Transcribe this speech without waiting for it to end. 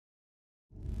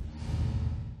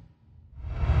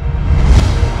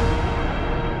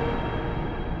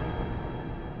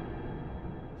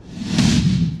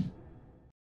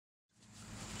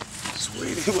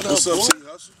What's up, C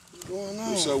Hustle? What's going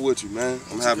on? What's up with you, man?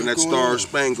 I'm having that Star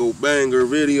Spangled Banger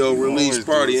video release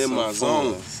party in my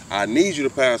zone. I need you to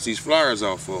pass these flyers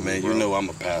out for me, man. bro. You know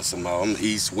I'ma pass them out. I'm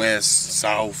east, west,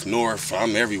 south, north.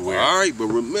 I'm everywhere. All right, but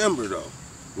remember though,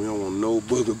 we don't want no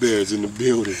booger bears in the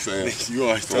building, fam. You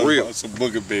always talking about some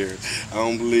booger bears. I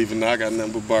don't believe in that. I got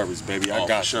nothing but Barbies, baby. I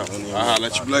got sure. you. I'll holler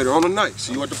at you later on the night.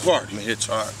 See you at the party. I'm gonna hit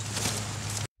you hard.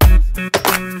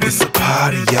 It's a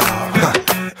party, y'all.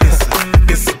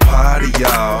 It's a party,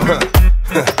 y'all.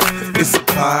 It's a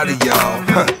party, y'all.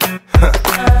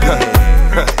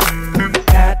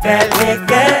 Got that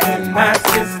liquor in my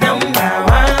system, now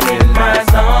I'm in my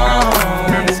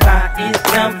zone. The spot is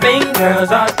jumping,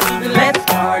 girls are shooting, let's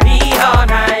party all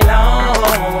night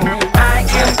long. I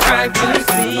am trying to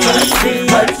see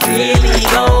what's really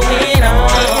going on.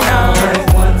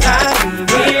 Once I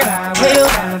leave here, I will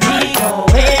not be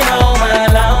going home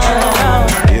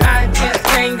alone. I just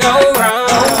can't go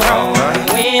wrong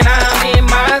when I'm in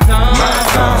my zone.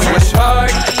 Let's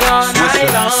party all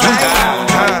night long.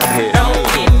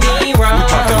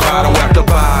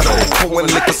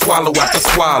 Liquor swallow after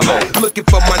swallow, looking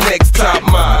for my next top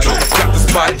model. Got the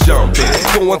spot jumping,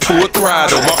 going full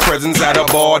throttle. My presence at a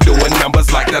bar doing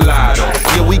numbers like the lotto.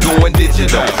 Yeah, we going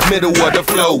digital, middle of the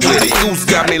flow with it. Goose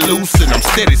got me loose and I'm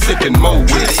steady sipping more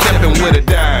with it. Stepping with a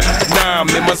dime, now I'm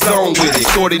in my zone with it.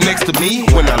 Shorty next to me,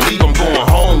 when I leave I'm going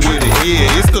home with it.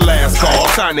 Yeah, it's the last call,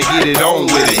 time to get it on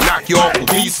with it. Knock you off a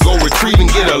piece, go retrieve and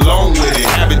get along with it.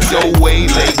 Have it your way,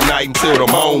 late night until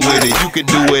the morn with it. You can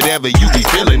do whatever you be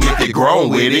feeling if you're grown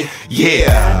with it.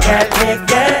 Yeah. Got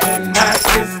liquor in my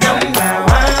system, now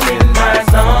I'm in my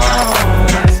zone.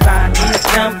 The spot is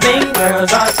jumping,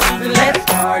 girls are shooting, let's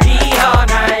party all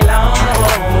night long.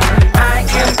 I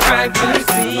am trying to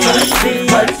see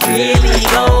what's really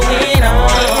going on.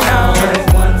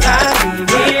 Once I leave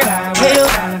here, I will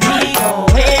not be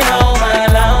going home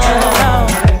alone.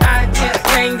 I just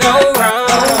can't go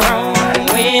wrong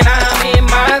when I'm in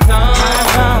my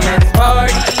zone. Let's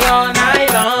party all night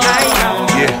long.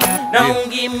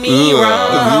 Don't get me wrong.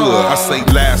 I say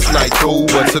last night cool,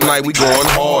 but tonight we going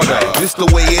harder. This the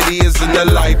way it is in the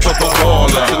life of a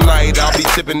baller. Tonight I'll be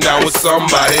tipping down with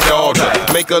somebody's daughter.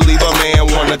 Make her leave a man,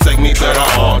 wanna take me to the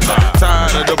altar.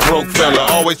 Tired of the broke fella,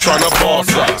 always trying to boss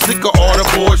her. Sick of all the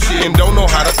bullshit and don't know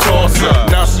how to toss her.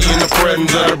 Now she in the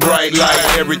presence of the bright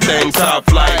light. Everything top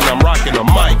flight and I'm rocking a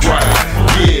mic right.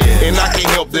 Yeah, and I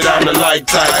can't help that I'm the light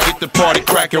type. Get the party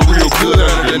cracking real good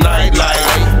under the night light.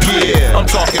 Yeah, I'm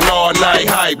talking all night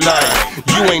hype like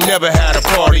you ain't never had a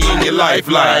party in your life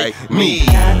like me.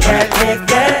 Got that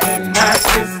liquor in my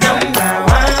system, now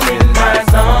I'm in my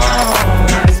zone.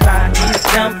 The spot is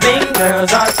jumping,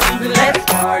 girls are shooting, let's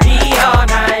party all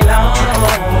night long.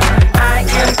 I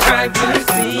am trying to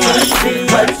see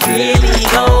what's really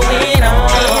going on.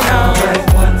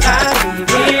 Once I leave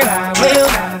here, I will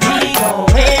not be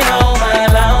going home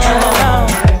alone.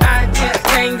 I just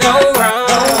can't go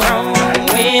wrong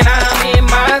when I'm in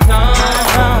my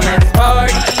zone. Let's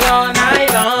party all night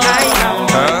long.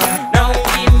 Don't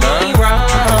get me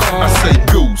wrong. I say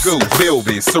goose,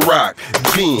 velvet, Ciroc,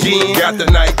 gin. Got the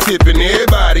night tipping,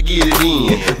 everybody get it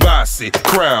in. Bossy,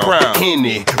 Crown,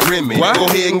 Henny, Remy. Go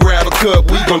ahead and grab a cup,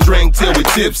 we gon' drink till we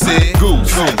tipsy.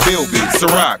 Goose, velvet,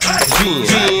 Ciroc,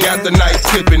 gin. Got the night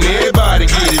tipping, everybody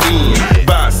get it in.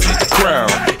 Bossy, Crown,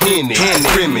 Henny,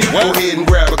 Remy. Go ahead and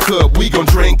grab a cup, we gon'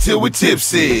 drink till we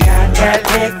tipsy. Got that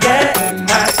liquor in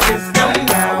my system,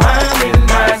 now I'm in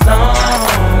my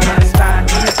zone. The spot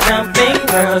is jumping,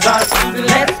 girls are shooting,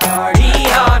 let's party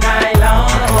all night long.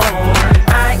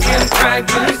 I am trying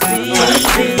to see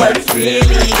what's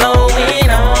really going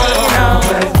on.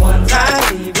 Once I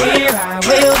leave here, I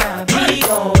will not be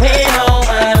going home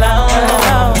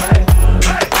alone.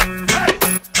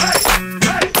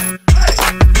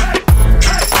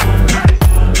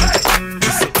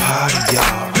 It's a party,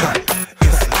 y'all.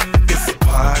 It's a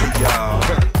party, y'all.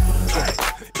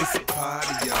 It's a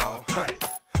party, y'all.